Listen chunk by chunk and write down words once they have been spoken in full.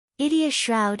Idia's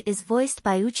shroud is voiced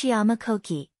by Uchiyama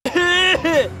Kouki.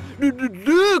 ル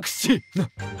ーク氏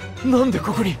なんで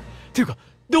ここにていうか、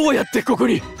どうやってここ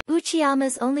に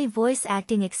Uchiyama's only voice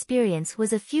acting experience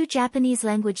was a few Japanese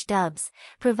language dubs,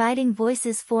 providing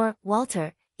voices for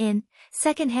Walter in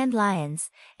Secondhand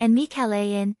Lions and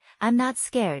Mikale in I'm Not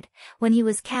Scared, when he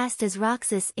was cast as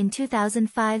Roxas in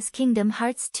 2005's Kingdom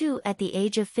Hearts 2 at the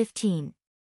age of 15.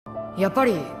 やっぱ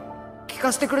り聞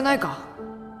かせてくれないか。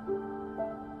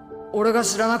俺が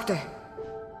知らなくて、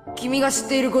君が知っ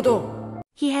ていることを。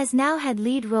He has now had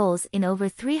lead roles in over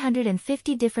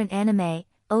 350 different anime,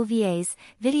 OVAs,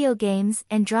 video games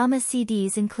and drama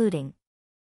CDs including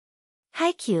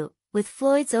Haikyuu, with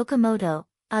Floyd's Okamoto,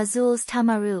 Azul's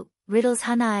Tamaru, Riddle's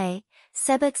Hanae,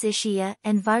 Sebek's Ishiya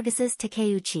and Vargas's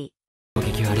Takeuchi.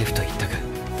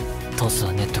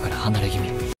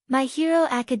 My Hero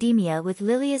Academia with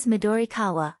Lilia's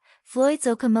Midorikawa, Floyd's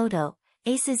Okamoto,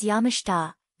 Ace's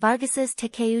Yamashita, Vargas's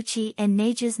Takeuchi and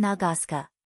Neiju's Nagaska.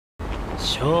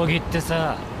 将棋って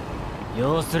さ、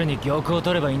要するに玉を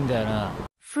取ればいいんだよな。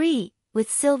Free, with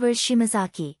Silver's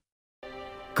Shimazaki.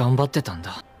 頑張ってたん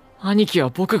だ。兄貴は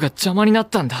僕が邪魔になっ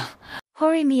たんだ。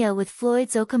Horimiya with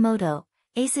Floyd's Okamoto,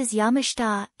 Ace's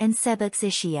Yamashita and Sebek's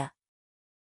Ishiya.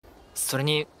 それ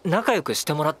に仲良くし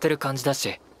てもらってる感じだ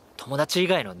し、友達以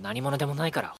外の何者でもな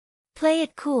いから。Play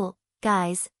it cool,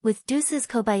 guys, with Deuce's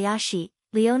Kobayashi,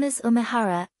 Leona's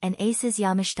Umehara and Ace's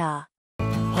Yamashita.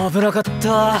 危なかっ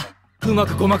た。うま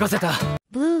くごまかせた。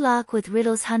Blue Lock with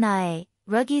Riddle's Hanae,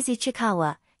 Ruggy's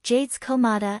Ichikawa, Jade's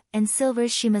Komada and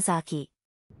Silver's Shimazaki.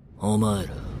 お前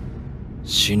ら、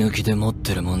死ぬ気で持っ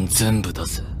てるもん全部出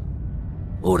せ。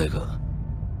俺が、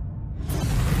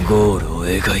ゴールを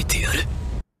描いてやる。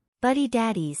Buddy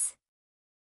Daddies.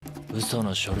 嘘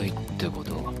の書類ってこ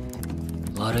と。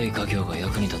悪い家業が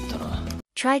役に立ったな。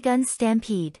Trigun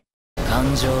Stampede.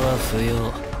 感情は不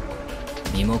要。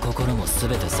身も心も全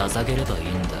て捧げればいい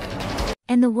んだよ。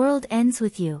And the world ends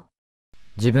with you.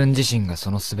 自分自身がそ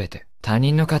の全て。他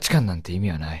人の価値観なんて意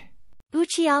味はない。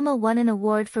Uchiyama won an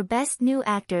award for Best New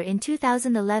Actor in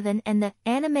 2011 and the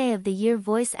Anime of the Year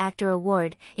Voice Actor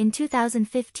Award in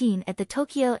 2015 at the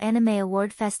Tokyo Anime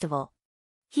Award Festival.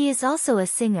 He is also a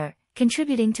singer,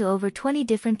 contributing to over 20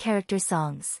 different character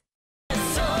songs.